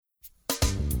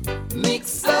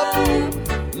Mix up,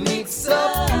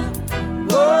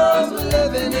 world we're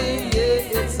living in,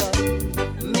 yeah, it's a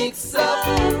mix up,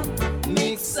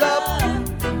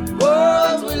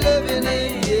 world we're living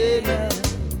in, yeah.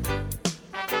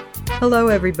 Hello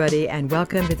everybody and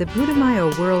welcome to the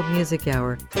Putumayo World Music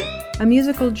Hour, a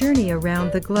musical journey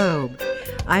around the globe.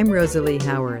 I'm Rosalie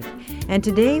Howard, and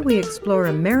today we explore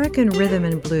American rhythm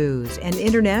and blues and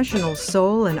international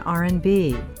soul and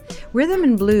R&B. Rhythm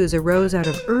and blues arose out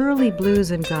of early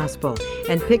blues and gospel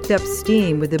and picked up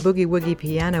steam with the boogie-woogie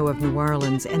piano of New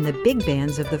Orleans and the big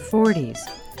bands of the 40s.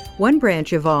 One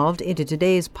branch evolved into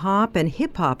today's pop and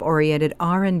hip-hop oriented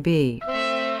R&B.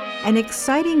 An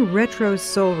exciting retro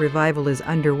soul revival is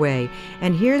underway,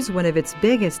 and here's one of its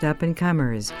biggest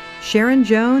up-and-comers, Sharon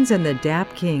Jones and the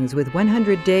Dap Kings with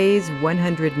 100 Days,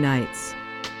 100 Nights.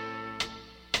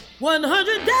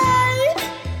 100 days,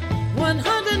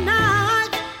 100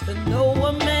 nights to know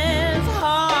a man's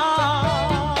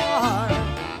heart.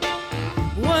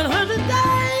 100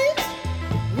 days,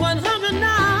 100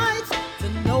 nights to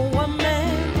know a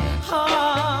man's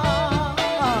heart.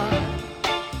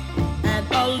 And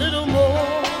a little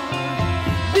more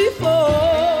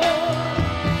before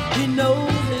he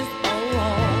knows his own.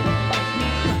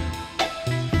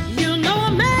 You know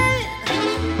a man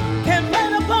can play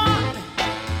the part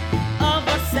of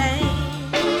a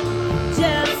saint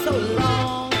just so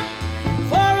long.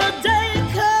 For a day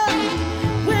come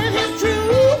when his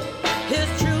true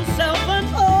self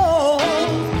unfolds.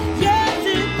 Yes,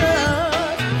 it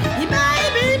does. He may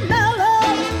be mellow,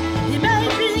 he may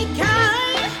be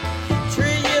kind,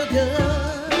 treat you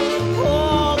good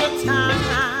all the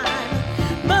time.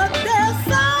 But there's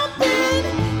something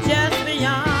just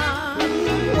beyond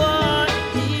what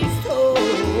he's told.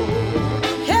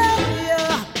 Hey,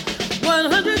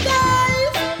 100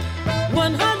 days,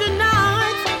 100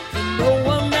 nights to know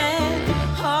a man's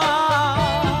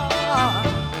heart.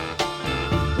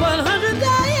 100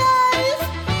 days,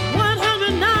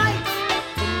 100 nights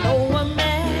to know a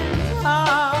man's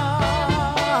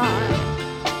heart.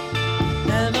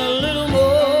 And a little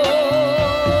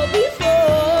more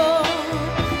before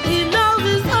he knows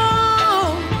his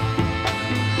own.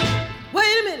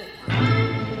 Wait a minute.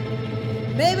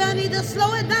 Maybe I need to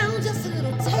slow it down just a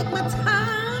little. Take my time.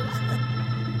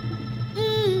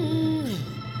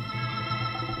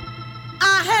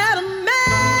 I had a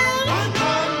man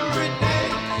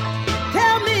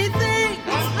tell me things,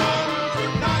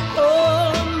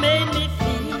 oh, made me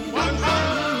feel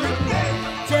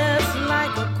just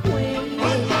like a queen.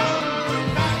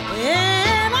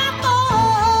 And I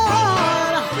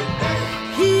thought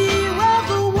he was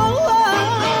the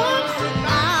one I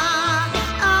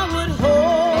would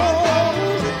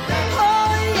hold.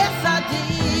 Oh, yes, I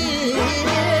did.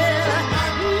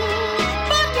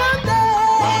 But one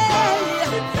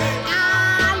day I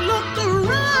looked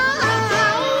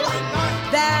around,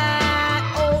 that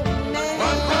old man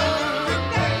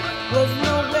was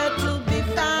nowhere to be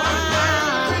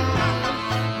found.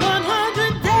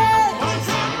 100 days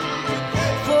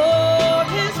for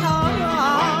his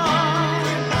heart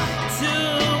to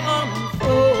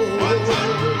unfold.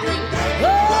 Oh,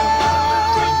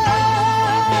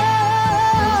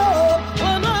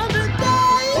 100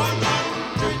 days,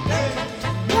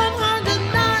 100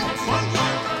 nights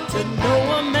to know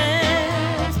a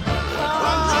man's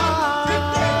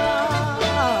heart.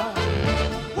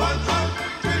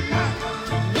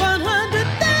 100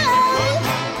 days,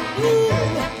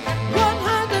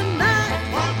 100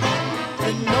 nights to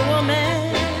know a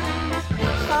man's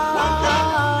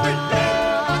heart.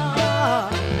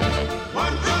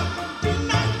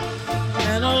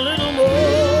 And a little more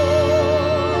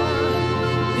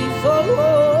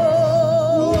before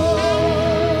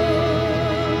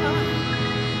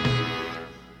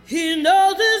he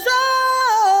knows his own.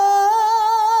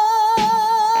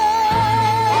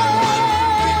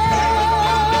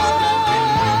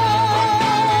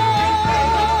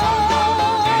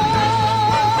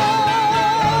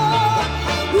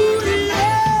 Ooh,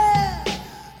 yeah.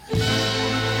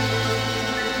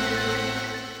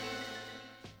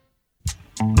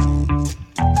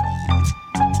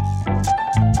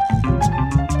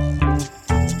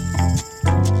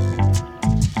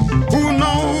 Who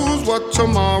knows what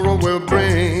tomorrow will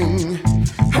bring?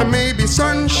 It may be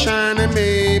sunshine, it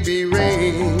may be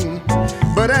rain.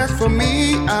 But as for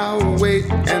me, I'll wait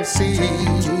and see.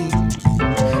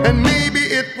 And maybe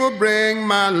it will bring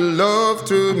my love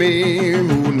to me.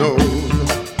 Who knows?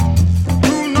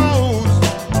 Who knows?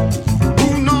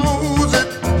 Who knows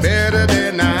it better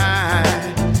than I?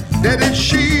 That it's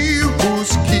she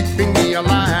who's keeping me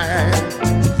alive,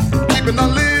 keeping a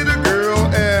little girl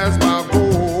as my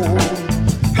goal.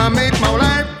 I may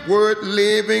worth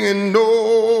living and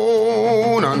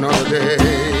known. Another day,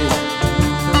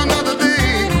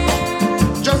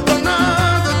 just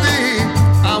another day.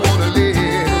 I wanna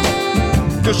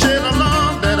live to share the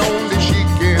love that only she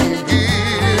can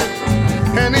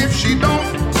give. And if she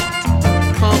don't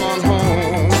come on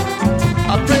home,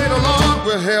 I pray the Lord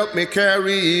will help me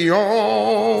carry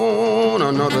on.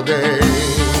 Another day,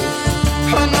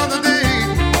 another day,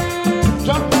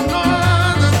 just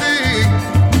another day.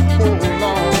 Oh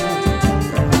Lord.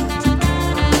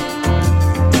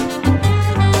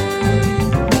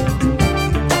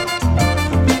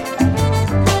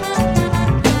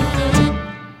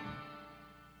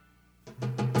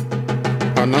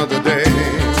 Another day,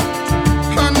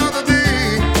 another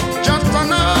day, just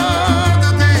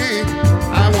another day.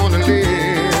 I wanna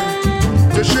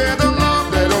live to share the love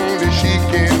that only she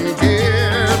can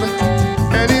give.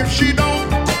 And if she don't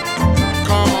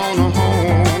come on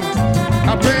home,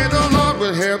 I pray the Lord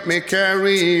will help me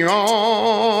carry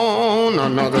on.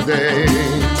 Another day,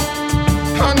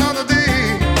 another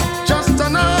day, just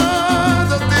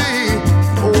another day.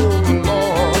 Oh Lord.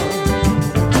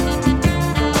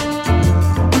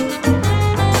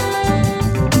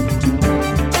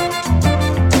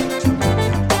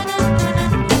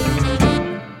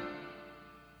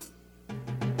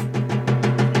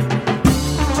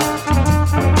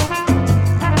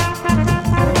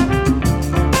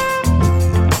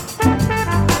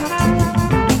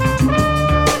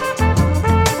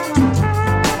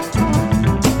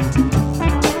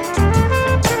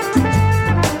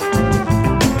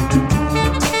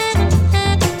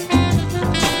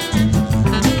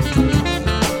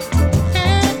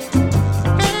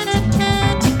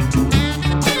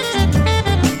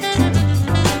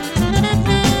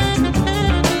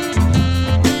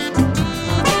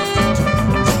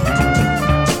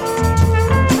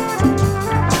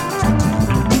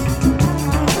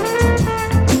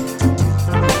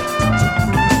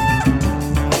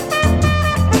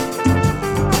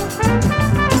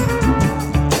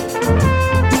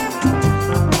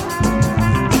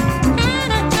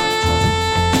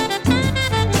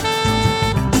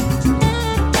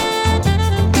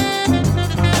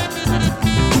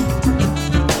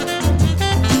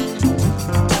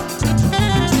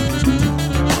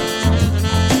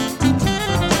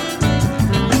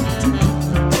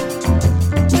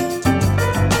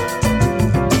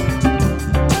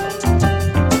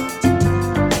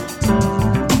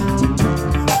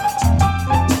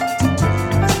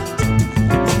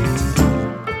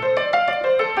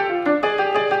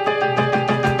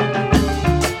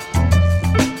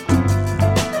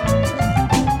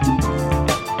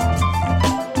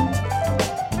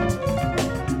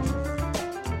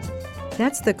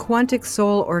 That's the Quantic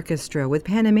Soul Orchestra with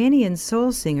Panamanian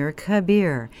soul singer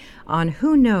Kabir on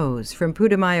Who Knows from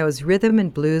Putumayo's Rhythm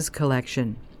and Blues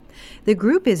collection. The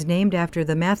group is named after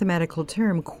the mathematical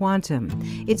term quantum.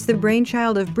 It's the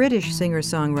brainchild of British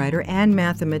singer-songwriter and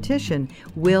mathematician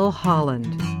Will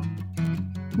Holland.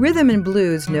 Rhythm and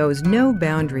blues knows no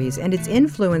boundaries, and its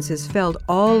influence is felt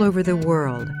all over the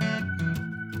world.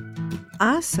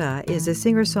 Asa is a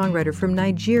singer-songwriter from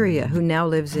Nigeria who now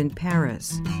lives in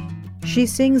Paris. She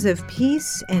sings of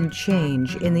peace and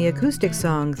change in the acoustic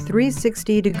song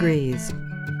 360 Degrees.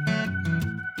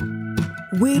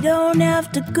 We don't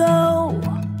have to go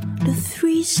to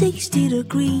 360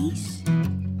 degrees.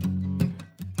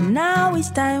 Now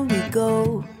it's time we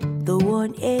go the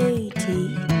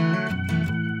 180.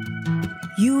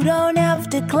 You don't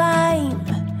have to climb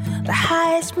the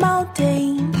highest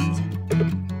mountains,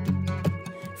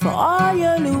 for all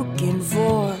you're looking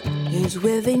for is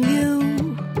within you.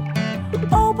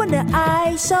 Open the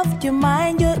eyes of your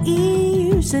mind, your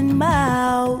ears and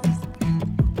mouth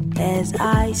as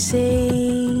I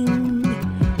sing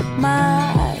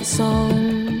my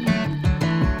song.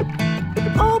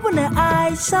 Open the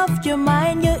eyes of your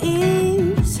mind, your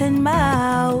ears and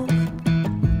mouth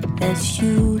as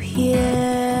you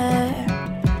hear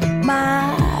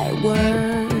my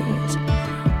words.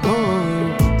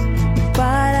 Oh,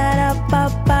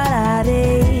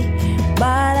 ba-da-da-ba-ba-da-dee,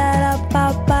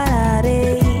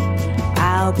 ba-da-da-ba-ba-da-dee.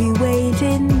 I'll be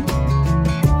waiting,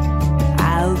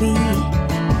 I'll be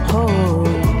home.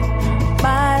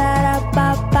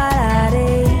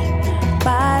 Ba-da-da-ba-ba-da-dee,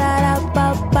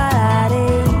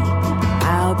 ba-da-da-ba-ba-da-dee.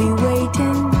 I'll be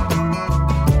waiting,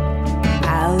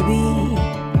 I'll be.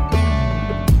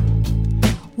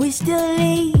 We still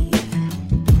live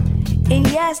in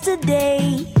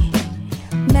yesterday.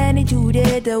 Many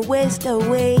today the waste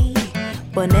away,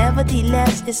 but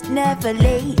nevertheless it's never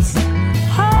late.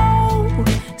 Oh,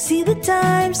 see the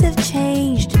times have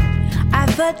changed. I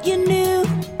thought you knew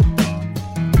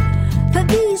that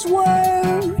these words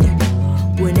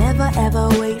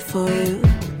wait for you.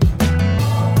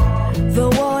 The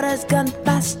world has gone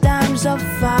past times of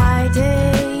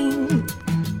fighting.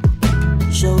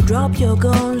 So drop your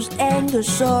guns and your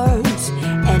swords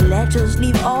and let us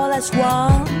live all as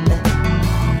one.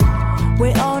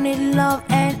 We all need love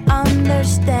and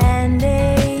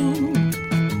understanding.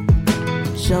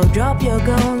 So drop your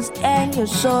guns and your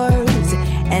swords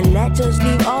and let us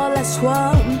live all as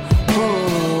one.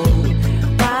 Oh,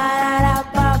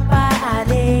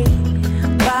 ba-da-da-ba-ba-da-day,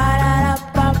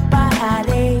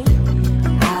 ba-da-da-ba-ba-da-day.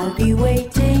 I'll be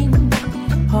waiting.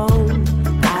 Oh,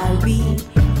 I'll be.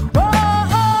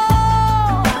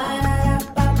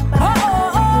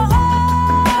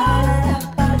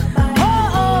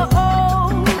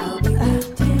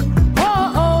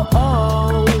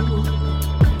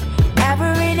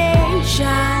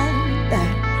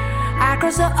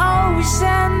 Across the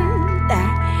ocean,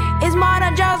 it's more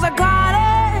than just a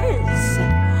goddess.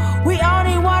 We all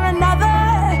need one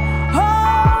another.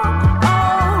 Oh,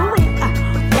 oh,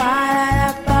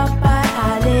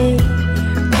 ba-da-da-ba-ba-da-day,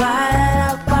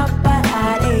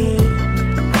 ba-da-da-ba-ba-da-day.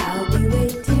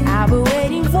 I'll be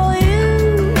waiting for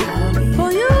you,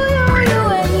 for you, you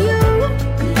and you.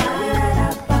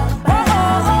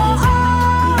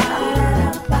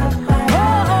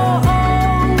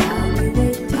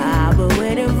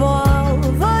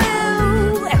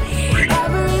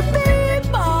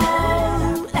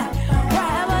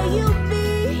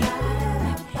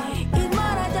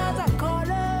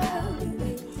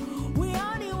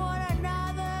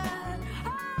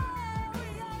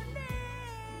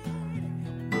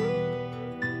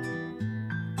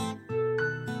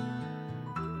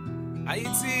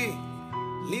 Haïti,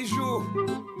 les jours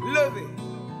levés.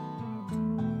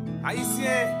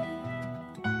 Haïtien.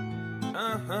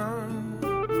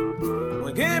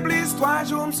 Moi gen blis 3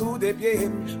 jours sous des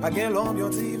pieds. Pas gen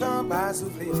l'ambiance vent pas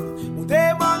souffler. Ou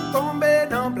des bonnes tombées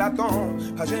dans Platon.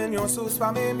 Pas gen yon sous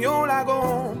pas même yon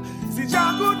lagon. Si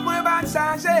j'écoute moi pas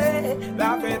changer,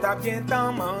 la fête a bien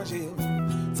temps manger.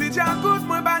 Si j'écoute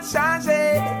moi pas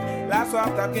changer, la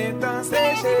soif t'a bien temps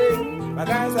sécher.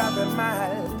 Bagay ça fait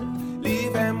mal.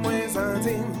 Live moins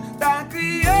centime. T'as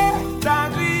crié, t'as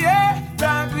crié,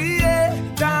 t'as crié,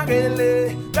 t'as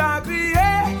gueulé, t'as crié,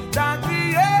 t'as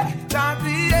crié, t'as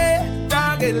crié,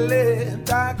 t'as gueulé,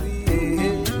 t'as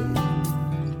crié.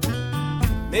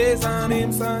 Mes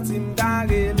centimes, centimes, t'as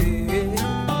gueulé.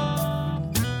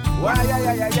 Aïe aïe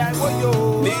aïe aïe aïe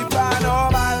boyo. Li pas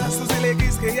normal, sous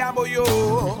l'église que y'a boyo.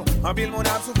 En pile mon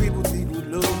a souffri pour ti coup de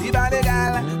l'eau. Li pas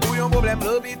légal, pour yon problème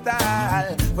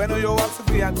l'hôpital. When yo a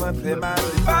souffri à quoi très mal.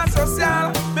 Li pas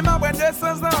social, même en près de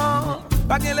 200 ans.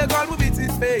 Pas gen l'école pour petit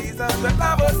paysan. Je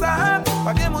t'avoue ça,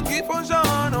 pas gen moun qui font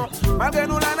genre. Malgré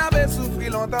nous la n'avait souffri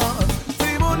longtemps.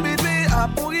 Si moun biti a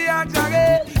pourri à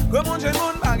jaré. Comme mon jeune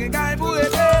moun pas gen gagne pour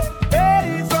aider.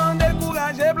 Et ils sont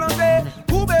découragés plantés.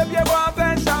 Pour bébé boire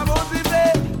faire charbon sifflé.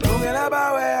 Nous gen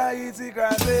là-bas ouais Haïti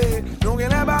crasé. Nous gen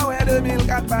là-bas ouais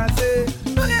 2004 passé.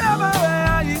 Nous gen là-bas ouais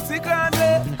Haïti crasé.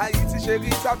 Haïti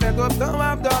chérie ça fait comme temps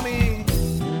m'a dormi.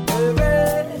 Levé,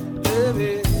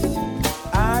 levé.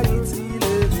 Haïti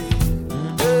levé.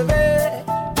 Levé,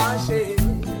 marché.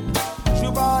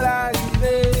 J'ouvre pas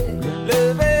l'arrivée.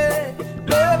 Levé,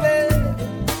 levé.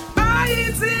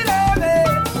 Haïti levé.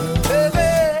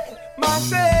 Levé,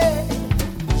 marché.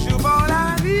 J'ouvre pas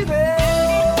l'arrivée.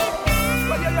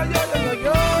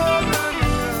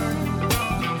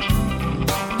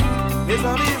 Les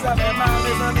amis, ça fait mal,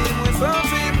 les amis, moins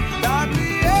sensibles. T'as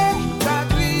crié, t'as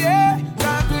crié,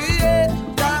 t'as crié,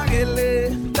 t'as gueulé,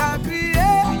 t'as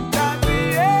crié, t'as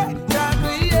crié, t'as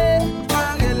crié,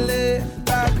 t'as gueulé,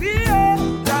 t'as crié,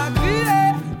 t'as crié,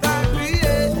 t'as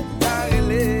crié, t'as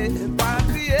gueulé, t'as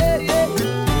crié,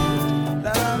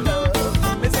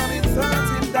 les amis,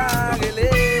 sensibles, t'as gueulé.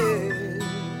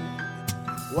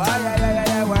 Why,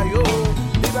 yo,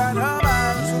 it's pas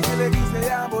normal, sous l'église, c'est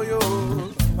un boyo.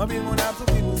 En ville, mon âme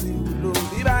souffrit pour si l'eau.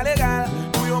 Il va légal,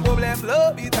 pour yon problème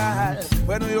l'hôpital.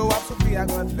 Ouais, nous yon wap souffri à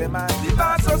quoi fait mal. Il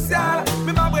va social,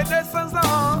 mais ma près de 200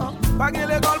 ans. Pas gen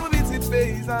l'école pour petit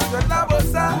paysan. Je la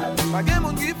bossale, pas gen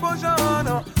moun qui font genre,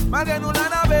 non. Malgré nous, la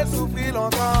n'avait souffri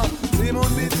longtemps. Si mon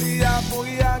petit a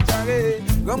pourri à carré.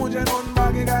 Comme mon jeune monde,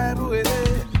 pas gen gagne pour aider.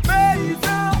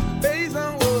 Paysan,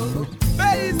 paysan, oh.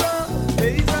 Paysan,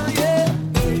 paysan, yeah.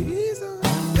 Paysan,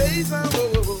 paysan,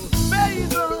 oh.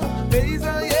 Paysan,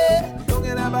 paysan, yeah. Nous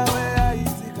gen là-bas ouais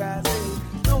Haïti crasé.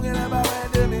 Nous gen là-bas ouais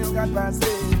 2004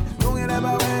 passé. Nous gen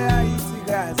là-bas ouais Haïti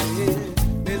crasé.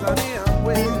 Mes amis en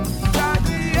ouais. T'as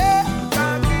crié,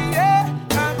 t'as crié,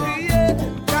 t'as crié,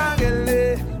 t'as gueulé.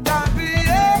 T'as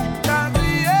crié, t'as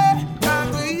crié, t'as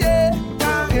crié,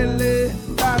 t'as gueulé.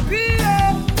 T'as crié,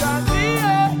 t'as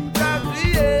crié, t'as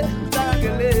crié,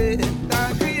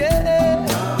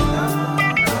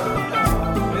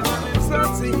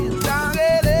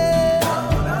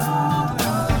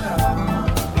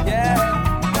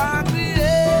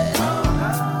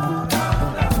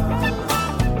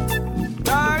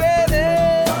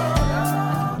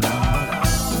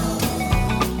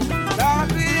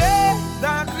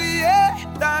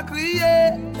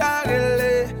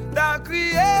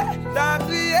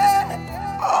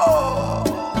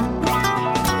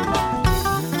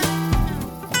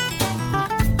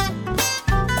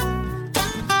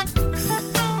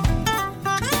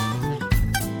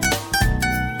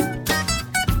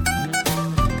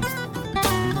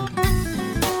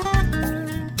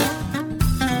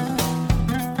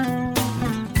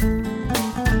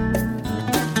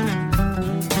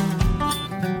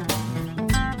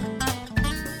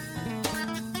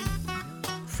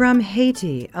 From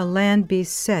Haiti, a land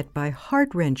beset by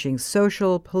heart-wrenching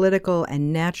social, political,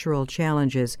 and natural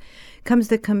challenges, comes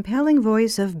the compelling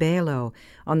voice of Belo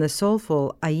on the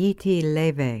soulful Ayiti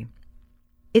Leve.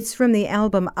 It's from the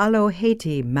album Alo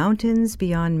Haiti, Mountains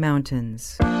Beyond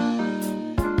Mountains.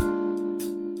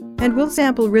 And we'll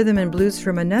sample rhythm and blues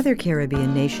from another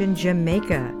Caribbean nation,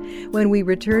 Jamaica, when we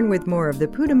return with more of the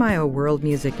Putumayo World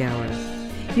Music Hour.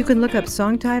 You can look up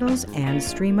song titles and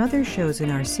stream other shows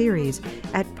in our series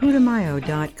at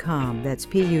putumayo.com. That's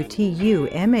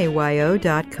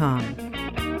Putumayo.com.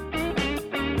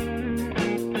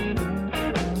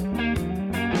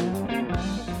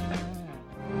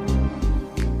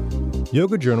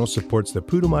 Yoga Journal supports the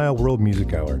Putumayo World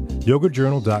Music Hour.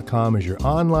 YogaJournal.com is your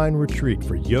online retreat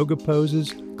for yoga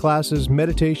poses, classes,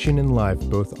 meditation, and life,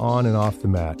 both on and off the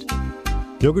mat.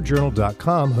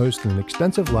 YogaJournal.com hosts an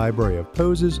extensive library of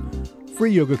poses,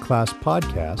 free yoga class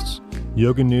podcasts,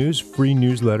 yoga news, free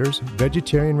newsletters,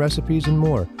 vegetarian recipes, and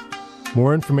more.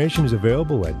 More information is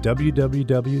available at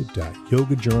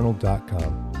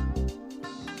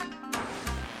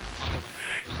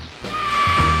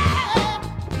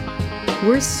www.yogajournal.com.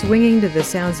 We're swinging to the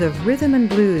sounds of rhythm and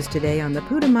blues today on the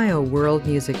Putumayo World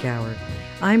Music Hour.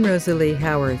 I'm Rosalie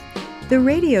Howarth. The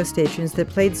radio stations that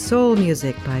played soul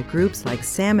music by groups like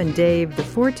Sam and Dave, the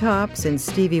Four Tops, and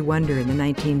Stevie Wonder in the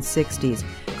 1960s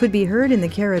could be heard in the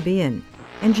Caribbean,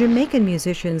 and Jamaican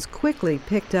musicians quickly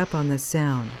picked up on the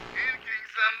sound.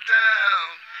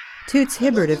 Toots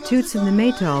Hibbert of Toots and the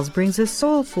Maytals brings a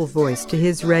soulful voice to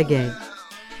his reggae,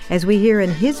 as we hear in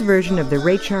his version of the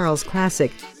Ray Charles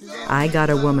classic, I Got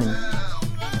a Woman.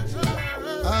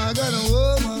 I got a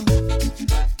woman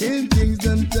in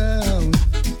Kingston Town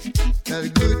that's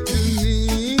good to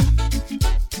me.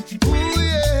 Ooh,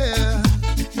 yeah.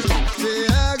 Say,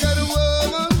 I got a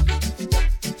woman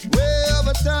way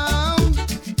over town,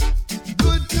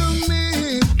 good to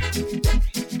me.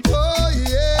 Oh,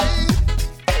 yeah.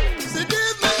 Say,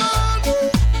 give me money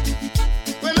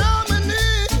when I'm in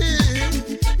need.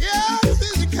 Yeah,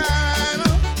 she's the kind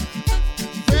of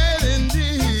friend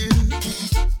indeed.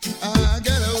 I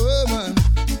got a woman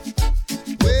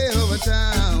way over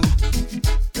town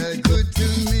that's good to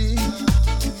me.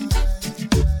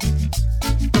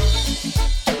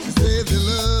 She says the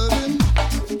loving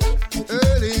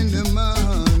early in the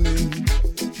morning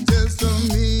just for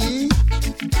me.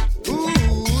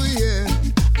 Ooh, yeah.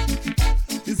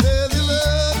 She says the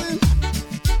loving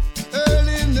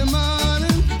early in the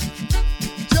morning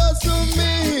just for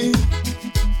me.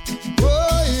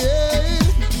 Oh, yeah.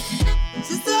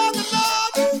 She said the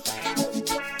loving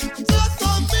just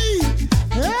for me.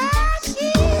 Yeah, she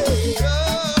loved me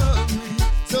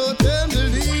so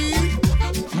tenderly.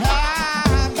 I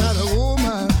got a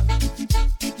woman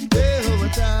way over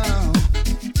town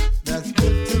that's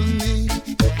good to me.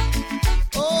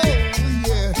 Oh,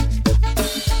 yeah.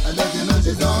 I let you know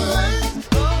she's alright.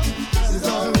 She's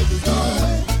alright, she's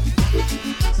alright.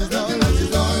 She's alright,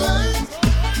 she's alright.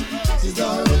 She's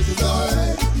alright, she's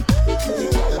alright. I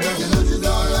let you know she's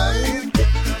alright.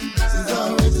 She's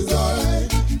alright, she's alright.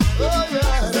 Oh,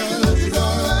 yeah. I let you know she's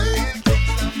alright.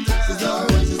 She's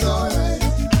alright, she's alright.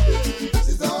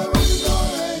 She's alright, she's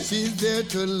alright. She's there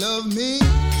to love me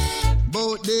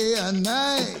both day and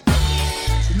night.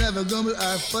 She never grumble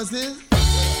or fusses.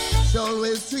 She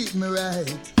always treat me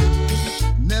right.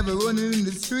 Never running in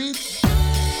the street,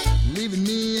 leaving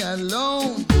me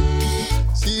alone.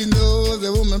 She knows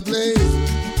a woman plays.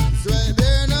 It's right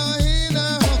there, no, he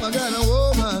know. I got a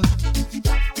woman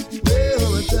way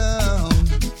over town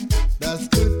that's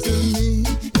good to me.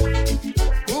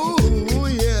 Ooh,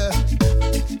 yeah.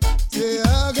 Yeah,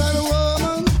 I got a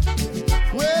woman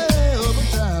way over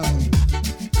town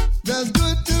that's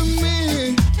good to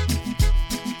me.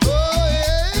 Oh,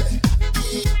 yeah.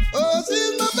 Oh,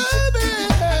 she's my baby.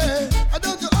 I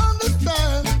don't you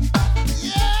understand?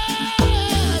 Yeah,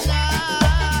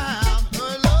 I'm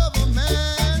her lover,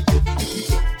 man.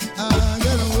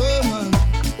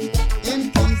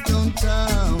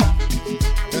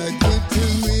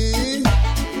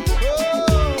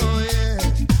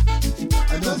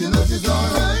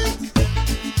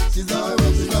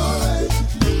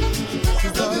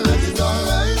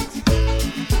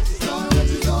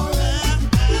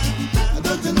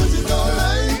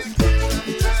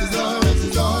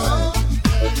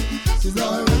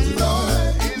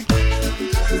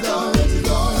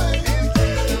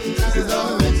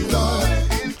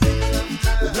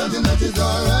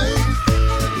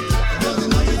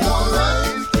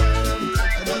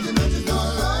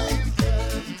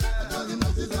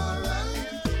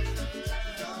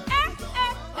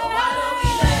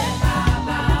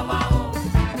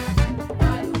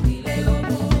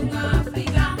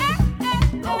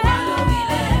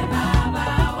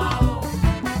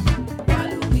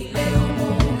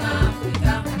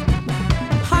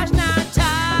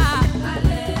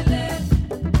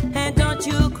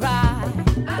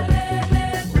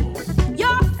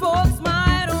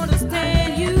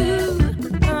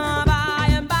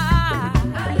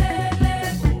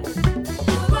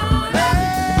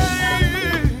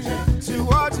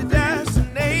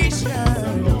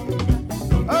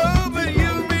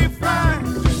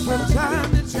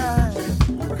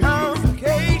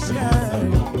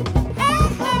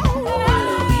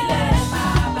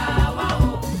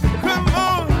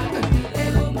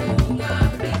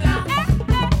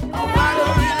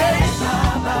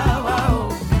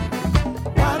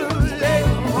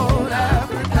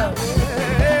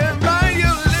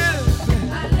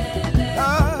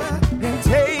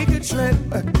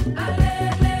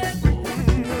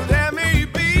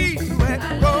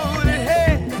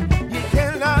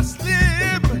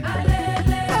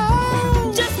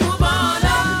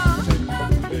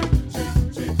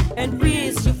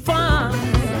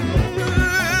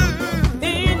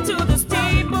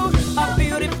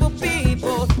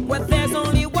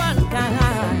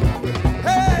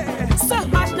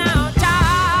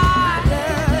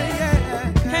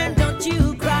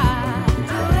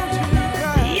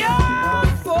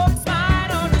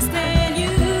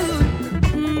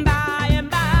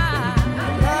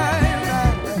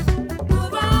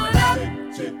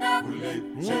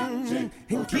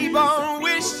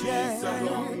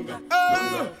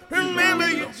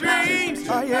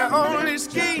 only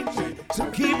scheme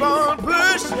to keep on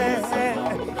pushing.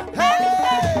 Hey,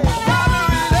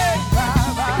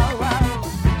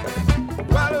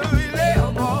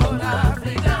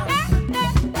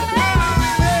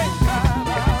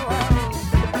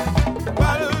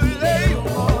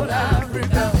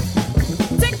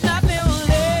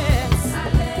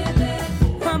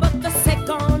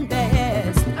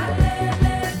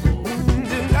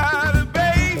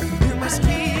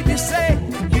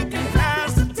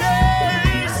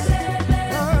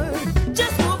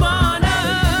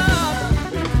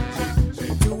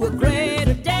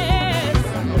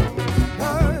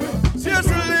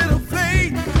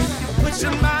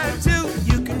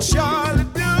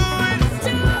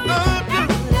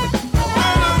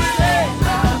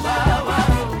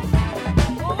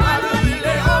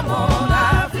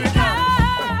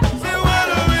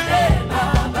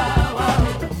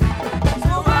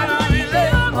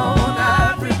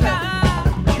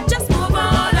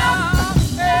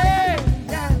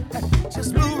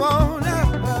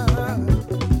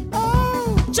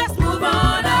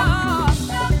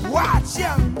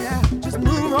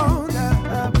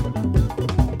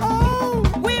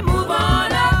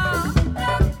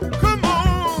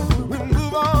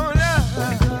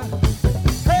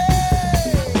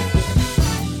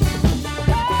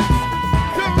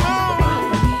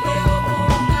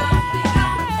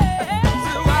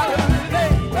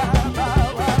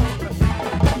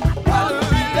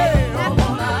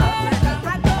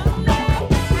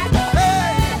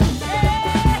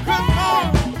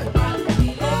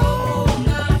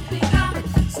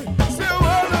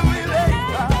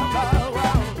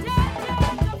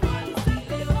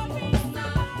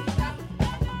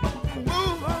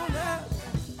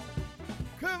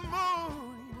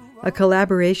 a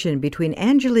collaboration between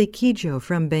Angelique Kidjo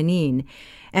from Benin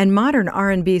and modern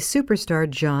R&B superstar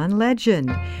John Legend.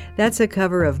 That's a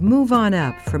cover of Move On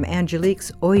Up from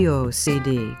Angelique's Oyo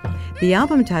CD. The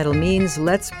album title means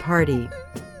Let's Party.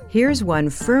 Here's one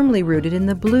firmly rooted in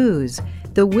the blues,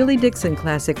 the Willie Dixon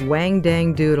classic Wang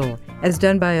Dang Doodle, as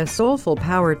done by a soulful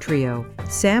power trio,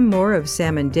 Sam Moore of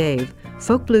Sam and Dave,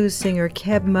 folk blues singer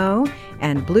Keb Mo,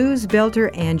 and blues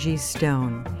belter Angie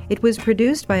Stone. It was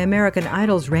produced by American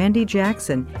Idol's Randy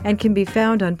Jackson and can be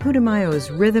found on Putumayo's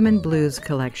Rhythm and Blues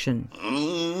collection.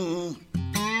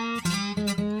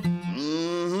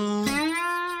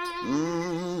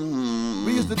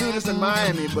 We used to do this in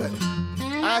Miami, but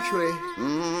actually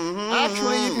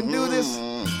you can do this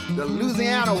the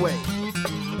Louisiana way.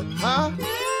 Huh?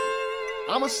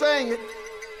 I'ma sing it,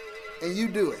 and you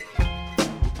do it.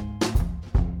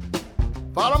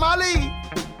 Follow my lead.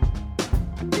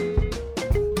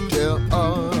 Tell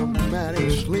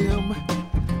Automatic Slim,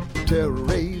 tell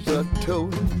Razor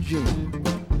Toad Jim,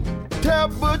 tell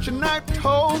Butcher Knife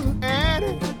Toad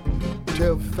Annie,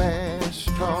 tell Fast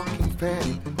Talking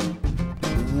Fanny,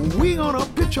 we gonna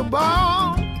pitch a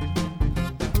ball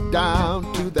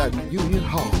down to that Union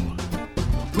Hall.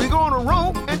 We gonna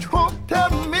roam and tromp till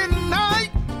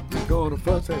midnight. We gonna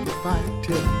fuss and fight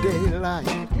till daylight.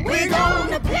 We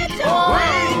gonna pitch a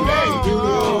Wang Dang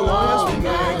Doodle all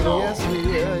night long.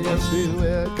 Yes we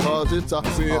will, cause it's all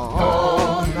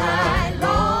night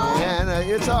long. And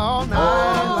it's all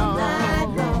night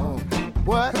long.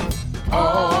 What?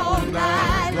 All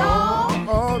night long.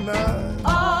 All night.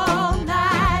 All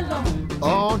night long.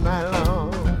 All night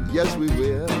long. Yes we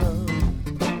will.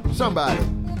 Somebody.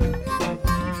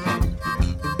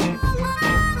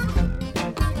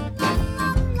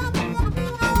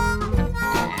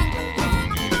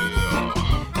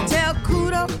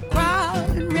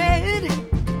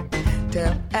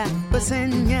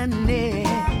 And your neck.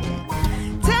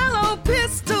 Tell old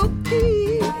Pistol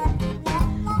Pete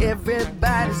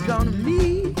everybody's gonna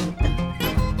meet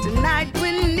tonight.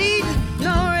 We need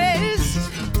no rest.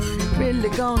 Really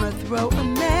gonna throw a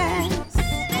mess.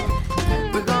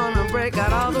 We're gonna break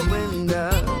out all the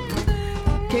windows,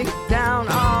 kick down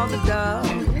all the doors.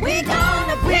 We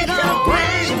gonna pitch a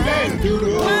Wang Dang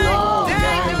Doodle all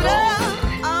night long.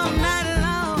 All night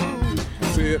long.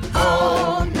 See it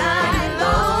all night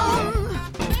long.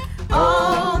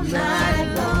 All night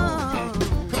long.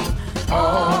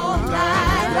 All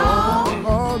night long.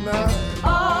 All night.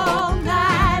 All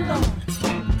night long.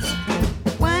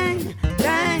 Wang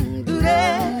Dang Doodle.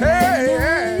 Hey, hey,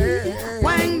 hey.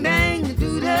 Wang Dang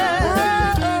Doodle.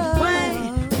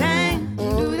 Wang Dang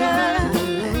Doodle.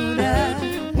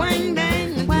 Wang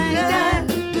Dang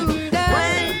Doodle.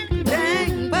 Wang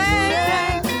Dang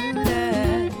Doodle.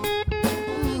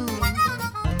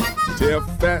 Tell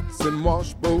Fats and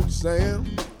Washboat Sam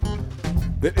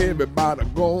that everybody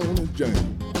gonna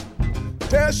jam.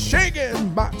 Tell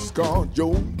Shaking Boxcar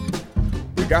Joe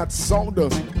We got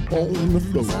sawdust on the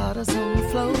floor. Sawdust on the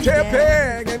floor.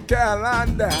 Peg and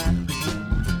Carolina.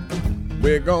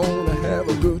 We're gonna have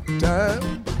a good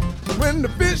time. When the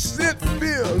fish sit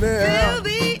fill there,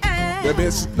 there'll be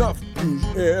stuff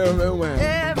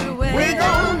everywhere. We're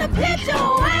gonna pitch a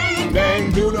Wang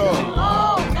Dang Doodle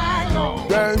all night long.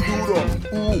 Dang Doodle,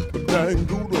 ooh, Dang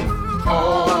Doodle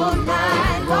all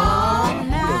night long.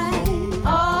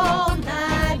 All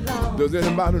night long. Does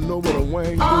anybody know what a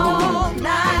Wang Doodle is? All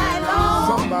night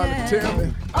long. Somebody tell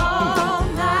me. All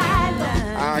night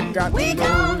long. I got to know. We're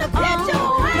gonna pitch a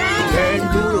Wang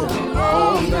Doodle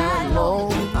all night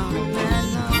long.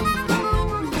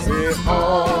 Say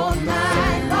all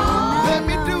night long. Let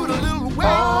me do the little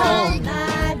Wang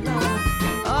Dang.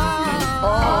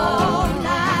 All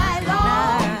night long.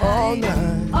 All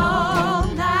night. All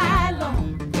night long.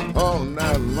 All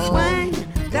night long. Wang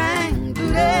Dang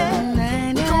Doodle.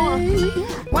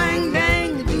 Wang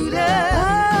Dang Doodle.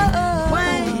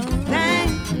 Wang Dang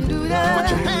Doodle. Put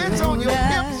your hands on your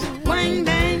hips. Wang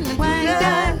Dang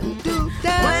Doodle.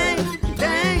 Wang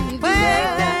Dang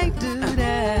Doodle.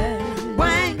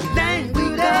 Wang Dang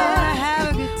Doodle. Have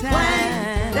a good time.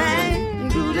 Wang Dang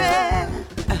Doodle.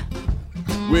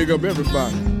 Wake up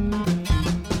everybody.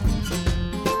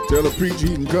 Tell the preacher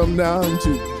he can come down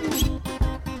too.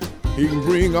 He can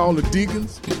bring all the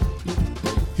deacons.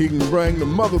 He can bring the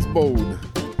mother's board.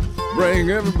 Bring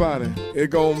everybody.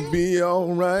 It's gonna be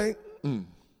all right.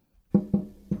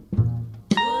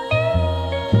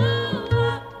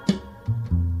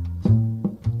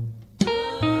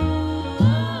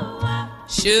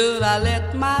 Should I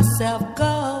let myself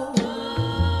go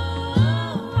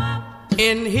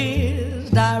in his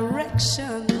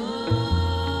direction?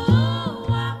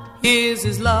 Is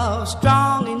his love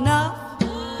strong enough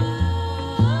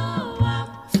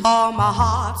for my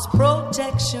heart's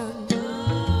protection?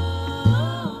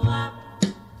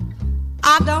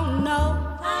 I don't know.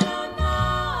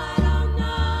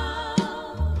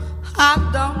 I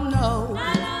don't know.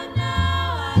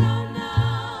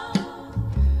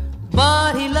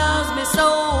 But he loves me so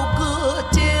good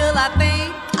till I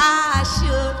think I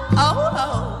should.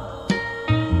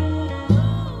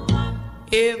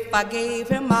 If I gave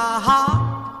him my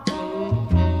heart,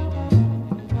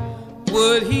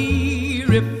 would he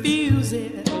refuse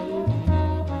it?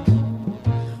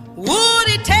 Would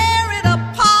he tear it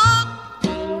apart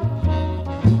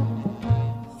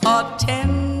or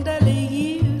tenderly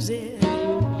use it?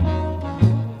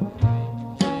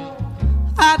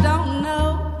 I don't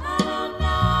know.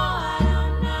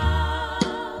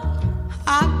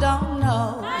 I don't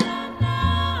know.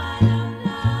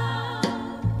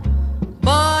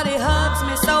 But he hugs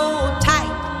me so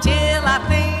tight till I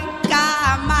think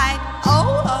I might.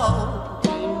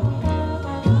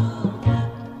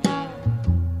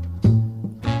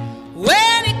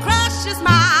 When he crushes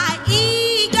my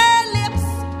eager lips,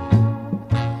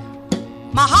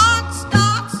 my heart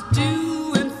starts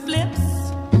doing flips.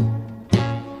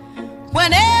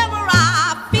 Whenever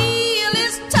I feel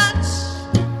his touch,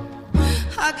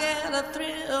 I get a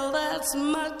thrill that's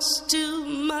much too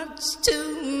much,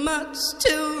 too much,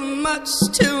 too much,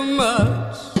 too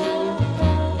much.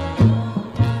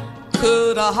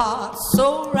 Could a heart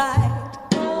so right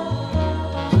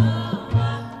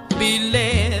be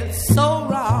led so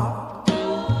wrong?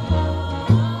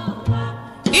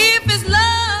 If his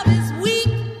love is weak,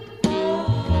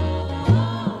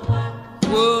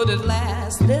 would it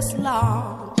last this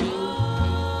long?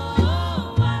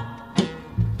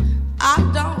 I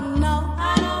don't know.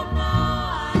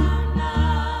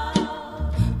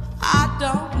 I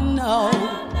don't know.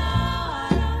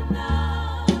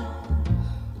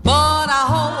 But I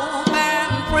hope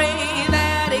and pray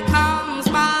that it comes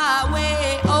my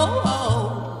way.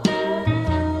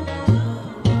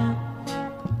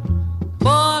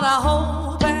 But I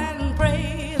hope and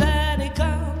pray that it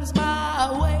comes my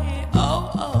way.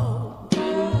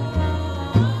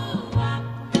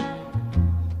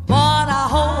 But I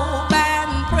hope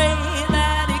and pray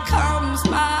that it comes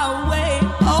my way.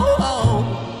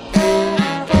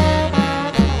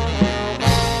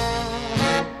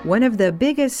 One of the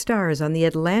biggest stars on the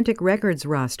Atlantic Records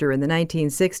roster in the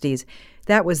 1960s,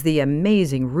 that was the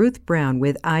amazing Ruth Brown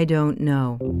with I Don't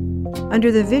Know.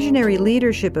 Under the visionary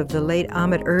leadership of the late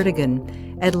Ahmet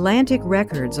Ertegun, Atlantic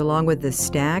Records, along with the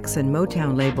Stax and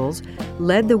Motown labels,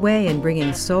 led the way in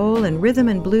bringing soul and rhythm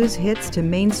and blues hits to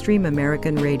mainstream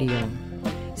American radio.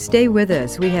 Stay with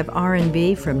us. We have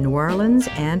R&B from New Orleans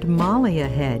and Mali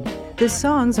ahead. The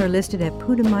songs are listed at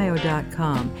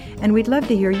Putumayo.com, and we'd love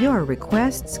to hear your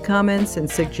requests, comments, and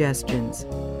suggestions.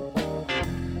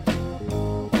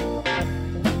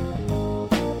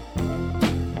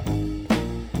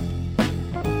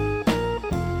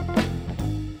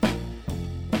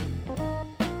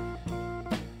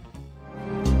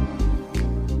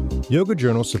 Yoga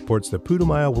Journal supports the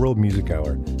Putumayo World Music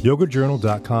Hour.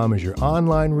 YogaJournal.com is your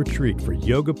online retreat for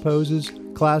yoga poses,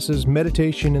 classes,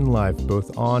 meditation, and life,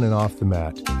 both on and off the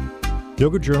mat.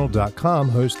 YogaJournal.com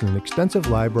hosts an extensive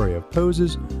library of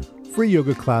poses, free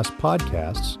yoga class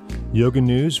podcasts, yoga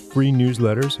news, free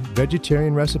newsletters,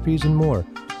 vegetarian recipes, and more.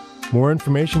 More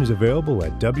information is available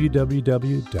at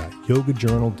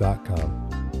www.yogajournal.com.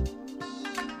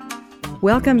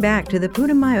 Welcome back to the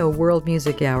Putumayo World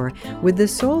Music Hour with the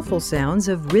soulful sounds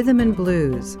of rhythm and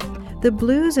blues. The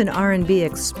blues and R&B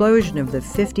explosion of the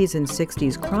 50s and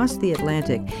 60s crossed the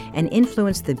Atlantic and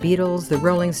influenced the Beatles, the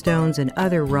Rolling Stones, and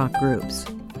other rock groups.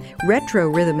 Retro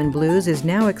rhythm and blues is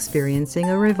now experiencing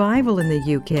a revival in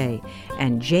the UK,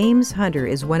 and James Hunter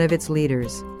is one of its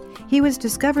leaders. He was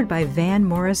discovered by Van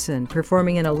Morrison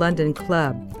performing in a London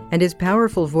club, and his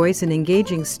powerful voice and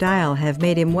engaging style have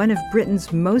made him one of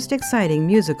Britain's most exciting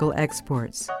musical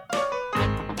exports.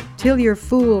 Till Your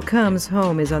Fool Comes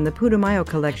Home is on the Putumayo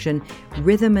collection,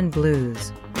 Rhythm and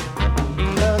Blues.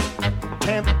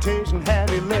 Temptation had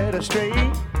you led astray.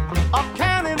 I'm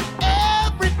counting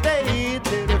every day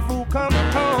till your fool come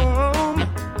home.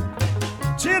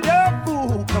 Till your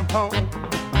fool come home.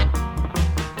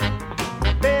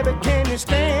 Baby, can you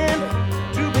stand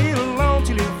to be alone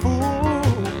till your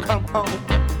fool come home?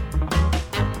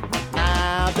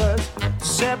 Now does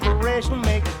separation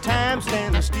make time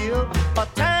stand still, or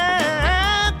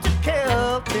time to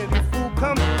kill till your fool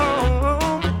come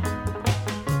home?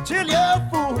 Till your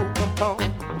fool come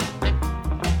home.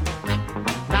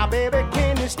 Now baby,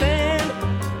 can you stand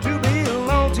to be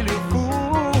alone till your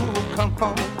fool come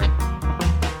home?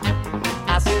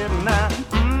 I said now.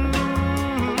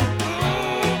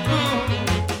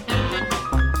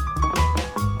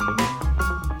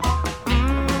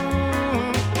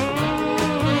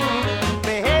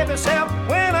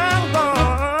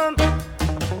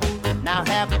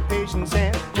 And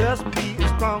just be as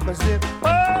strong as it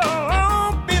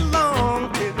won't be long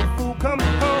till the fool come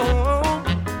home.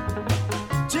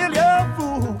 Till your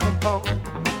fool come home.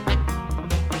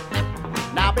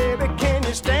 Now baby, can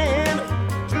you stand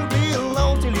to be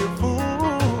alone till your fool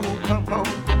come home?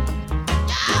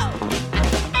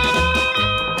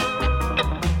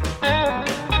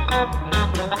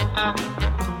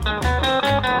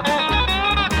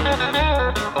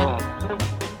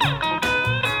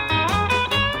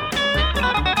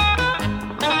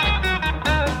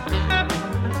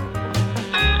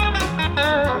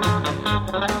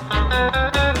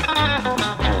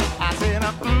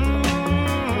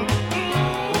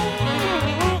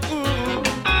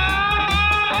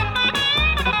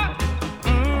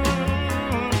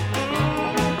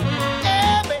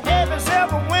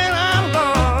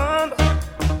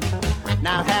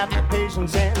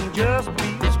 And just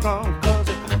be strong, cause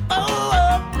it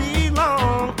won't be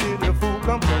long till your fool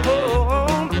come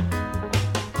home.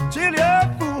 Till your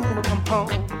fool come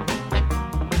home.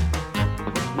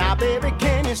 Now baby,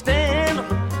 can you stand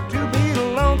to be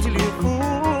alone till your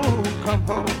fool come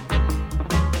home?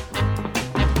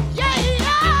 Yeah,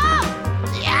 yeah,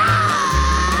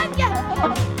 yeah,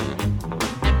 yeah.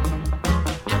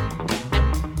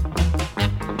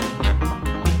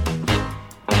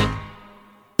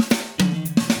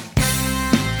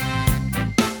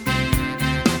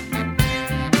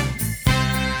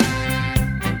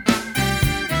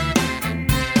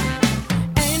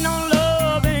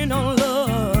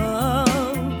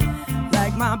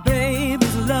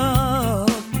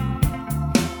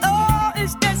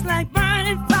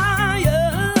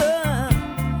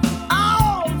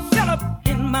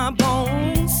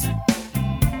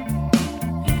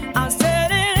 I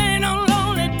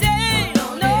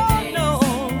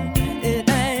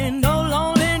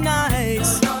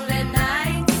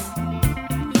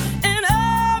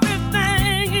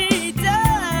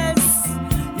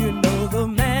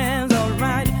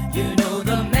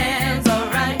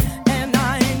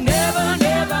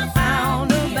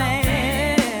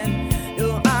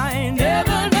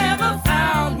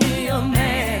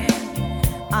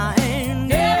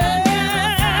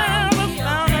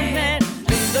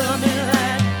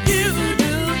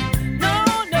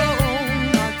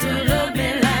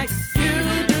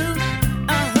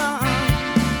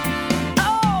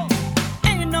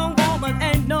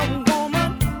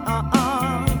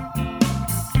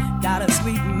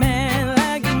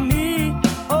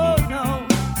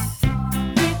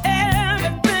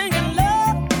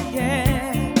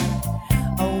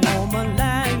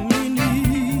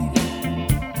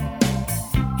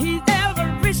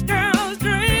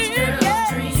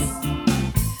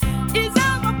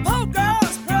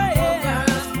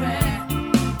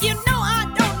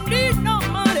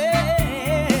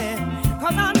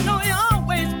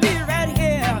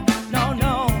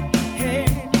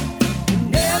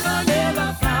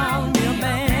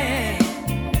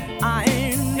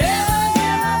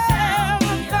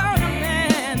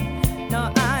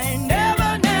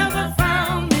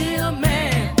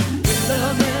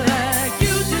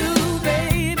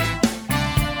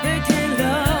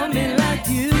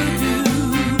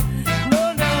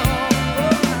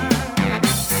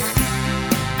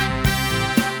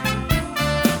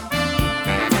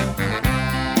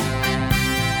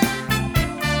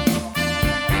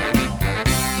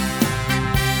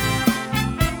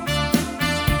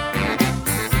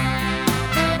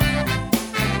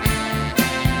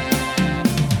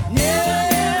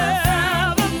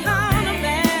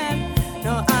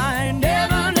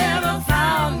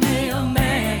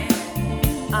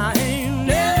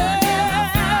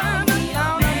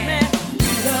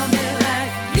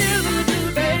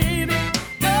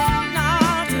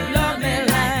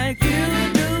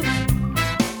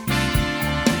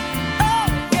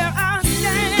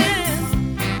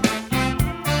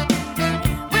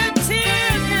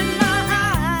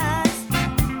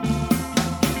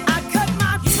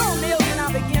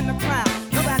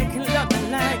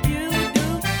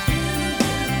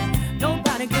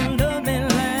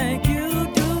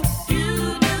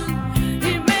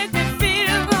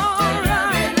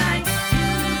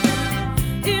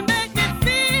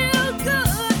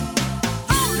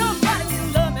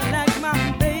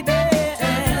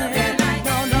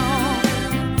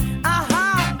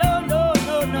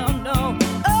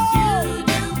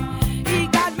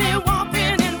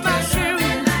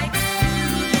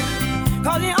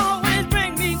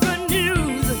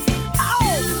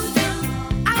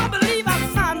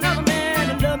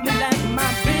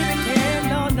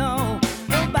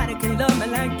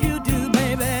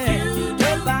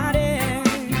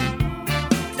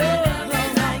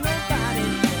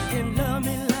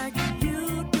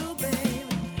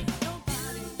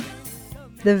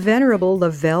The venerable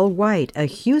Lavelle White, a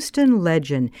Houston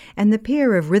legend, and the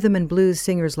peer of rhythm and blues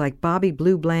singers like Bobby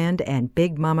Blue Bland and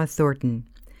Big Mama Thornton.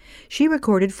 She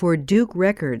recorded for Duke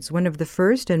Records, one of the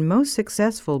first and most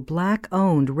successful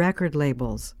black-owned record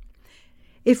labels.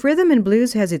 If rhythm and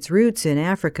blues has its roots in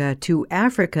Africa, to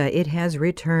Africa it has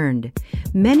returned.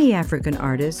 Many African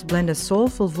artists blend a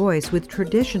soulful voice with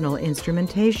traditional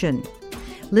instrumentation.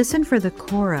 Listen for the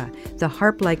kora, the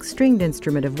harp-like stringed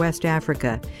instrument of West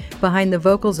Africa, behind the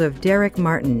vocals of Derek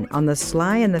Martin on the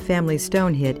Sly and the Family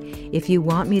Stone hit, If You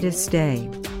Want Me to Stay.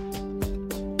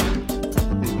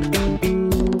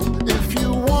 If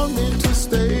you want me to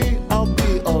stay, I'll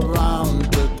be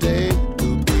around today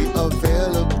to be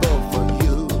available for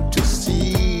you to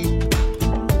see.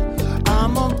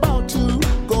 I'm about to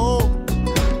go,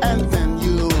 and then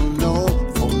you'll know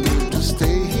for me to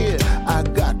stay here, I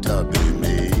got to be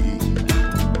me.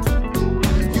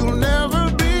 You'll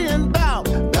never be in doubt,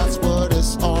 that's what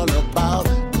it's all about.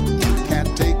 You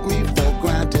can't take me for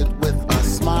granted with a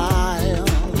smile.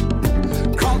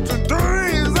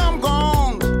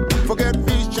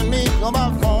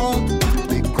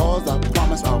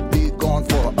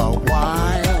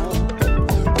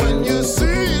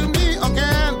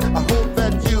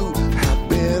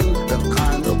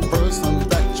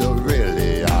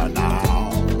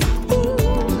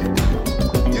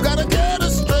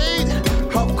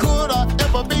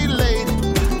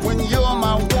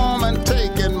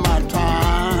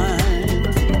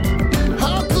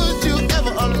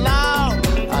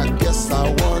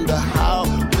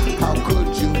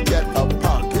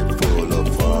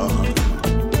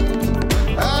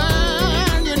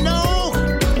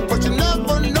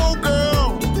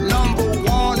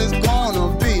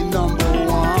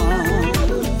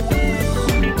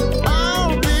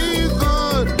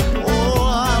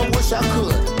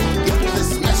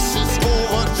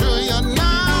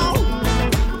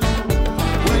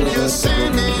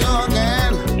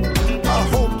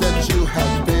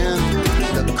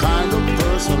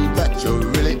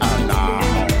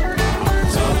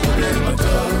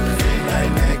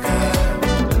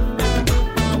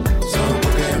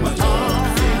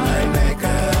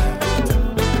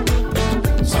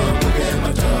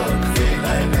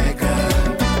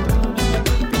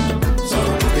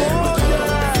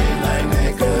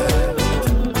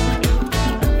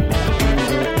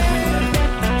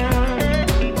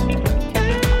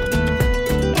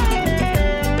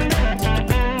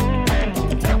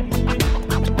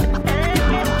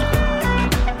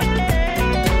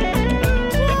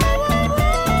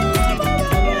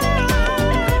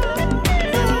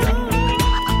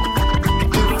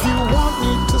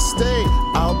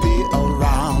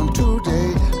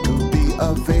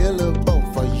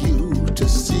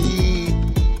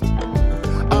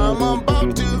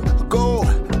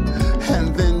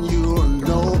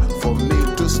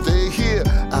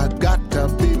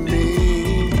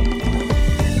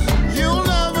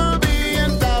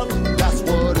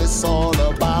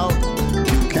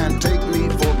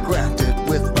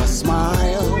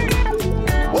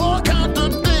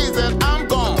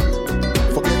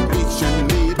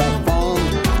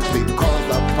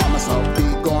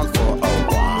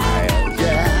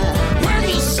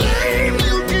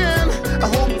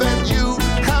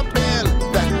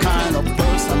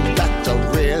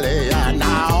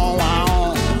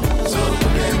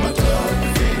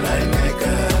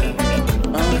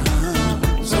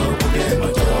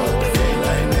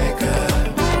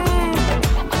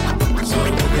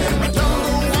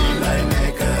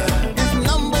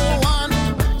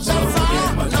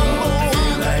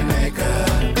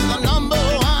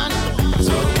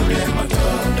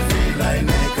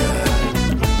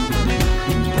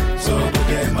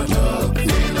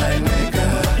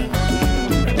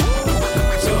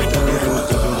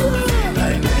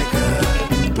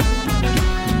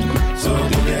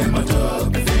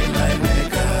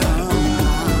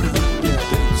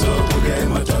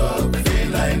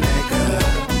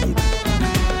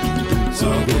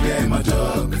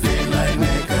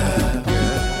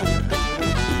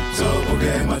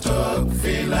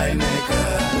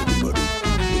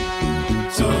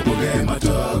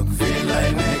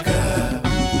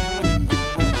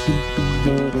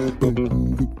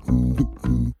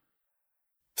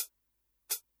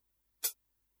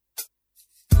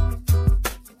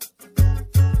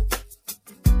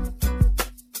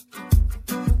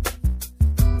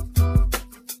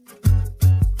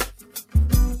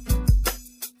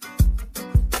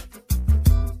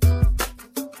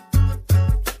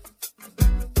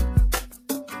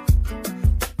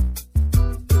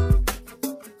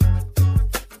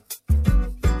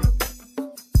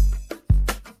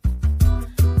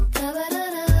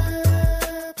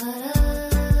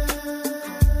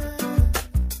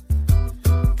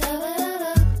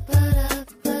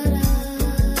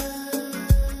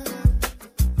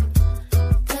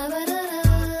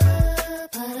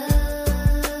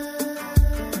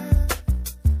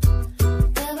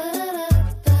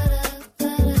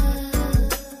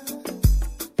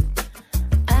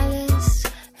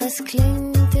 was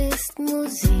klingt, ist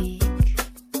Musik.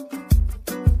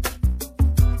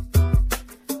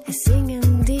 Es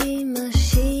singen die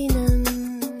Maschinen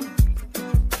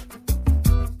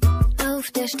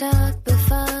auf der stark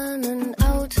befahrenen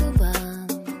Autobahn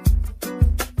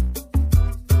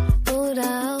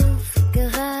oder auf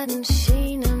geraden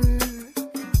Schienen.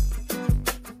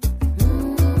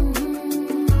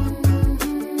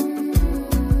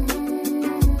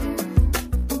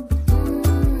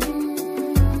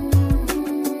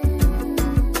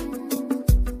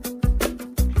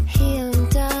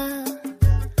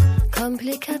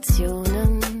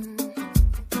 Komplikationen.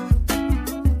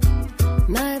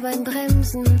 Mal beim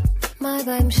Bremsen, mal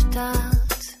beim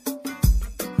Start.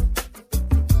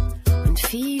 Und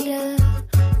viele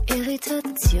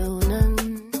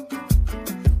Irritationen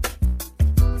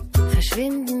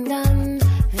verschwinden dann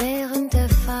während der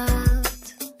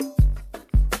Fahrt.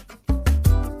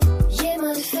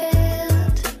 Jemand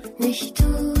fährt, nicht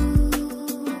du.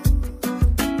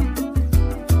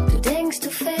 Du denkst, du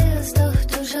fährst, doch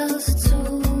du schaust zu.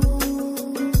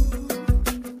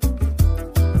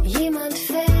 Jemand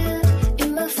fährt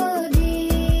immer vor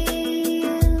dir.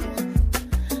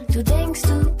 Du denkst,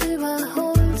 du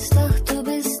überholst, doch du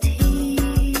bist hier.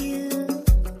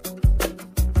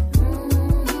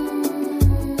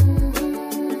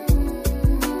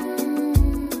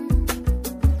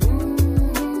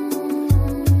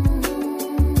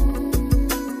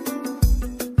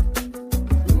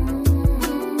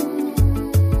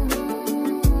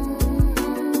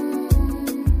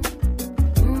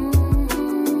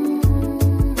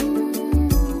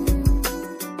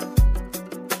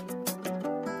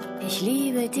 Ich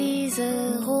liebe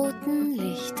diese roten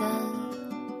Lichter,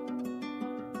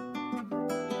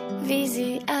 wie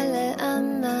sie alle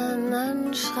anderen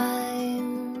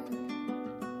anschreien.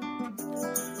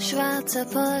 Schwarzer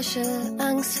Porsche,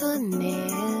 Angst vor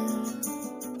Nähe.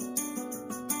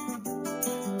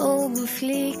 Oben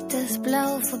fliegt das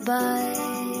Blau vorbei.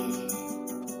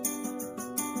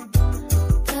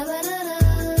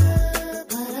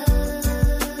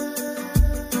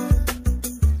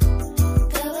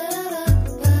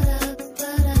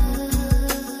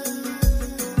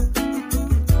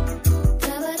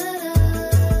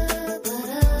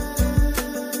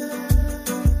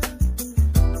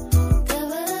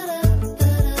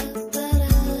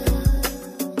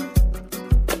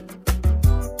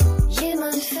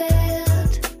 Jemand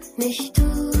fährt, nicht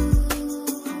du.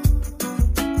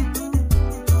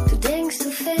 Du denkst, du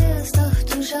fährst, doch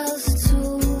du schaust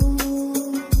zu.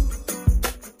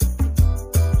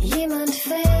 Jemand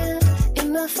fährt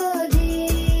immer vor dir.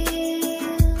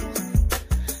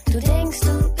 Du denkst,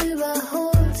 du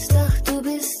überholst, doch du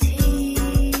bist hier.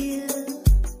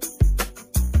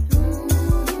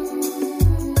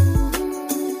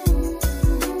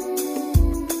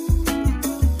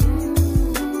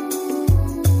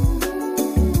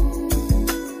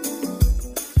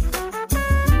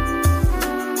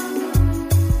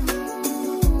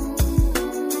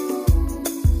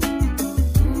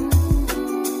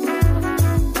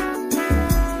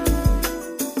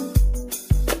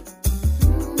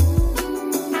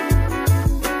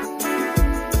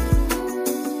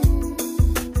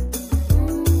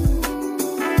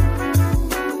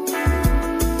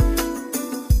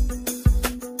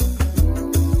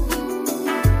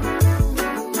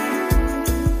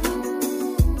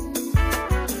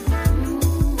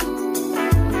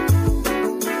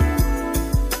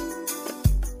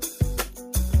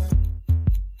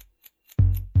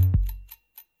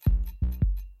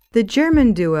 The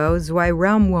German duo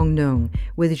Zraumwohnung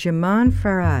with Jemand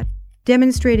Fährt,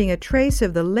 demonstrating a trace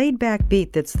of the laid-back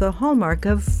beat that's the hallmark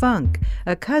of funk,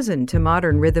 a cousin to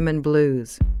modern rhythm and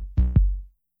blues.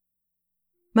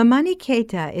 Mamani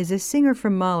Keita is a singer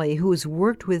from Mali who's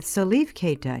worked with Salif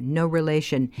Keita, no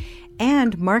relation,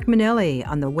 and Mark Manelli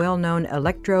on the well-known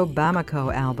Electro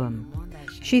Bamako album.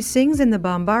 She sings in the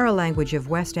Bambara language of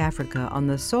West Africa on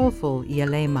the soulful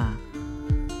Yelema.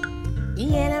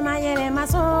 Yelema, Yelema,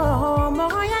 so,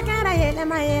 moya cara,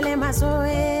 Yelema, Yelema, so,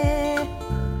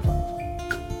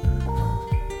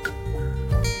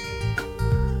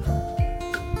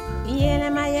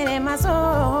 Yelema, Yelema, so,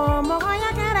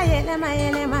 moya cara, Yelema,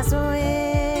 Yelema, so,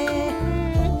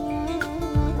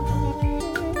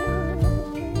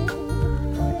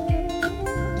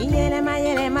 Yelema,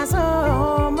 Yelema, so,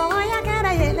 moya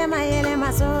cara, Yelema,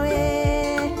 Yelema, so,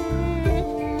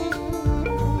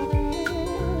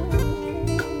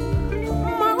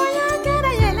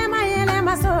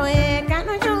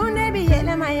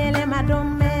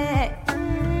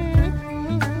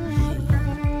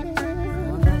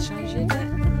 On a changé de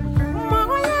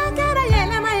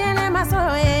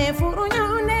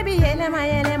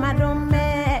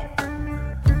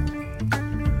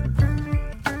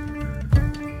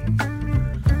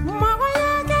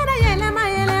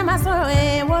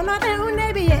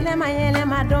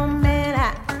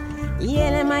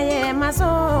Yelema so,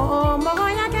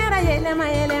 Mogoya Kara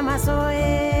Yelema so,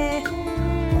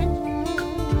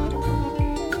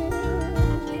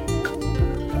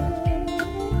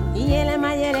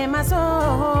 Yelema so,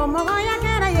 Mogoya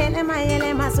Kara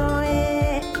Yelema so,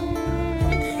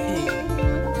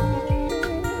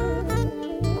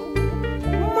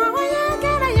 Mogoya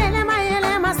Kara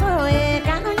Yelema so,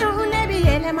 Kanu Nebi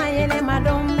Yelema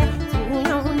Dombe,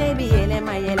 Suno Nebi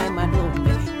Yelema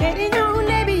Dombe, Perino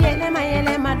Nebi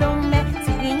Yelema Dombe,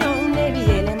 Sino Nebi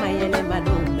Yelema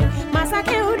Dombe,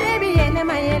 Masake Nebi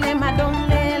Yelema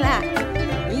Dombe la,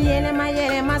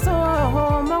 Yelema so,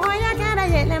 Mogoya Kara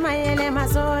Yelema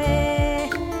so,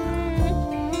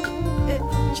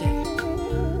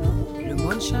 Le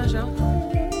monde change, hein?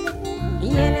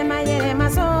 Yelema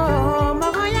so,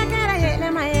 Mogoya Kara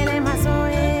Yelema so,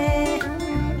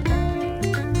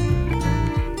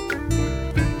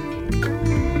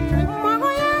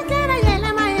 Mogoya Kara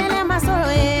Yelema so,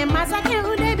 Masake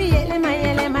Udebi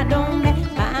Yelema Dombe,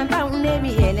 Panta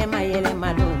Udebi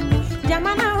Yelema Dombe,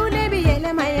 Jamana Udebi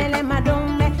Yelema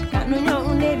Dombe, Kanuno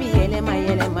Udebi Yelema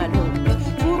Dombe,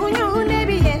 Furuno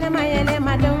Udebi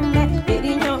Yelema Dombe,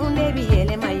 Perino Udebi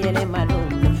Yelema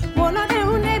Dombe, Polo de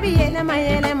Udebi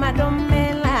Yelema Dombe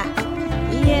la,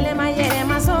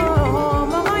 Yelema so,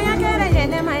 Mogoya Kara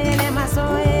Yelema so,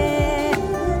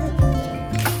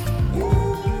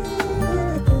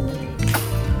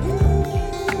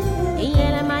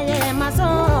 Yelema so,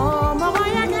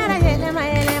 Mogoya Kara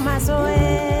Yelema so,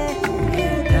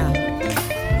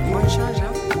 Monde change,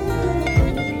 hein?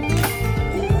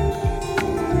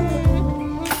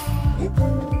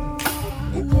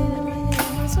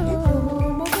 Yelema so,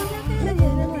 Mogoya Kara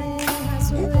Yelema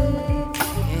so,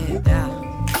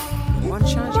 Le monde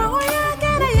change, hein? Mogoya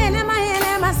Kara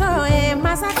Yelema so,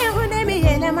 Masake Udebi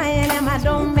Yelema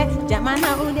Dombe, Jamana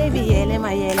Udebi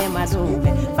Yelema Dombe,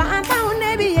 Fanta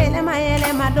Udebi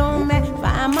Yelema Dombe,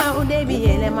 Fama Udebi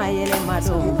Yelema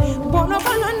Dombe, Bono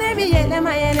Udebi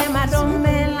Yelema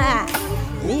Dombe la,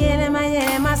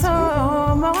 Yelema so,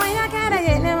 Mogoya Kara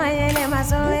Yelema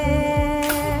so,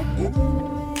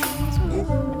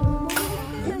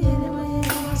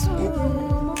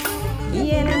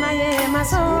 Yelema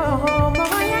so,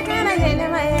 Mogoya Kara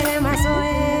Yelema so,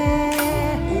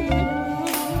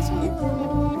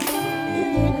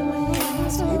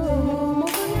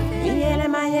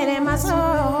 Yelema so,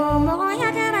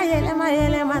 Mogoya Kara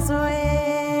Yelema so,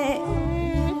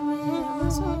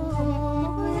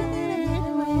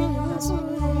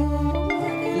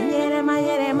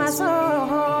 Yelema so,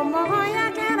 Mogoya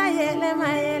Kara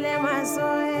Yelema so,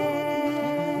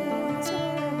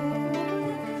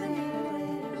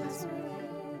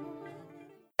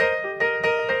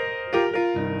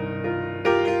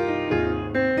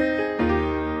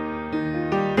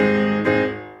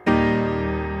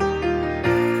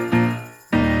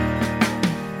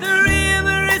 The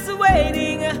river is away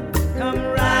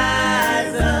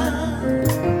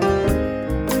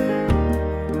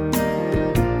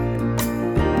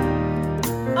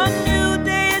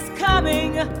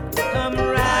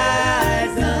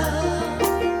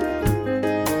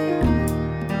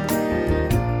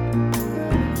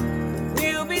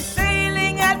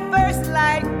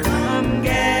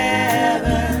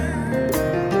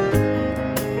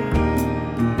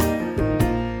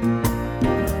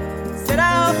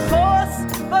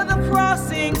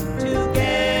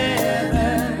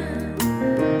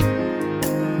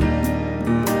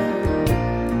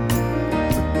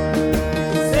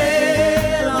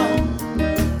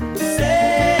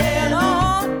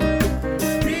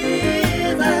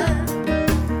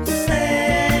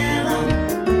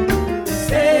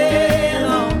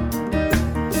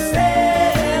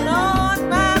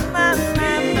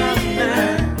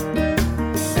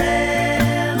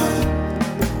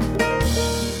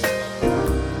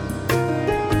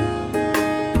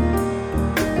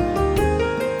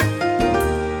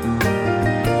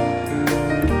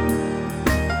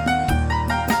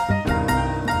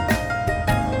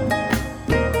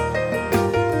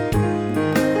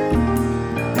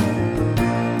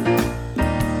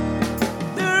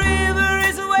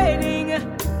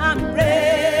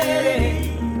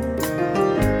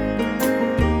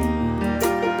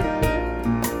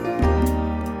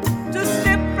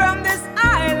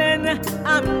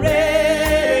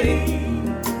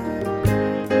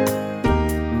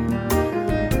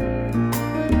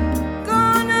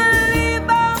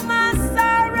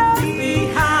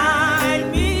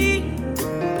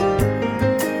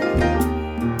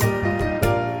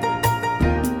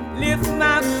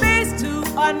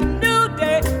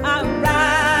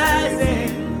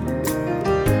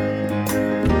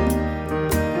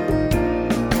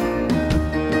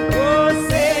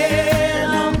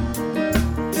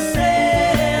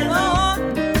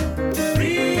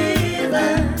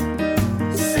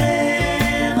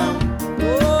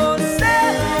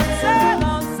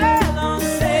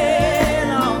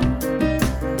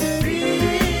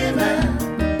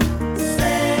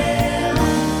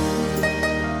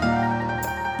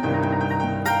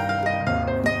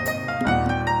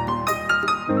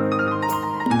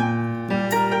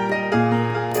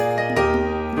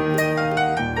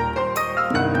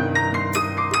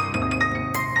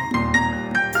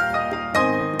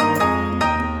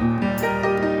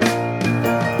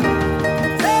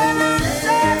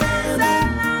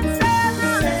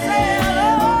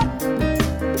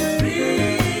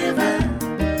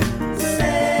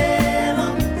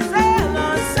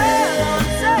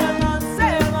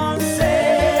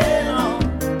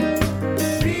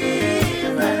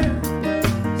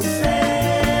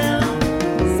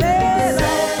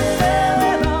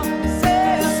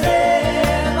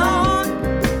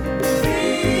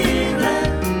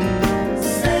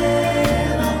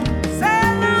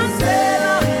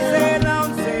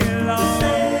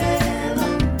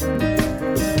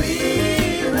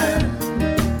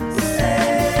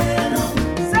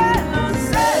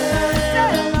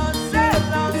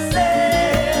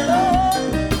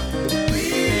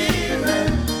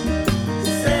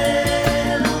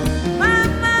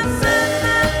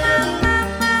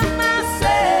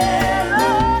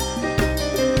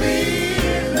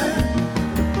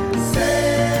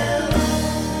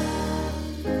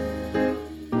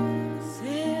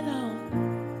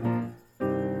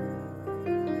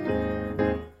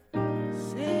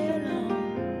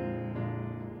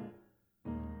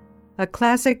a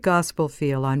classic gospel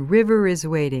feel on River is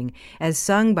Waiting, as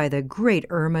sung by the great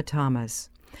Irma Thomas.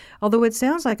 Although it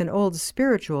sounds like an old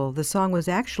spiritual, the song was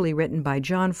actually written by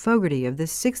John Fogerty of the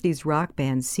 60s rock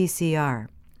band CCR.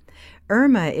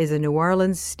 Irma is a New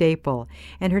Orleans staple,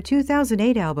 and her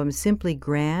 2008 album, Simply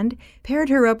Grand, paired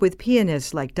her up with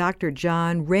pianists like Dr.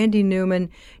 John, Randy Newman,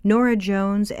 Nora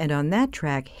Jones, and on that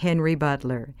track, Henry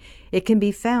Butler. It can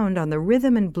be found on the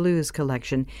Rhythm and Blues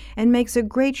collection and makes a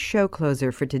great show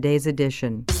closer for today's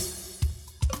edition.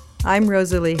 I'm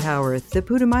Rosalie Howarth. The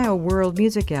Putumayo World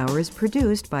Music Hour is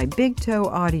produced by Big Toe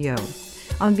Audio.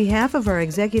 On behalf of our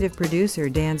executive producer,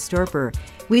 Dan Storper,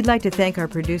 we'd like to thank our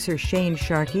producer, Shane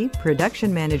Sharkey,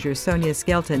 production manager, Sonia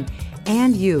Skelton,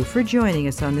 and you for joining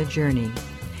us on the journey.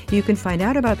 You can find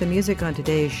out about the music on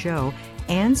today's show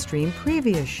and stream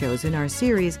previous shows in our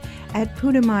series at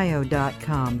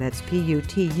putumayo.com. That's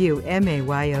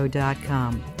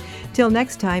Putumayo.com. Till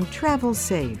next time, travel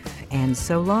safe, and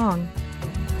so long.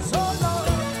 So long.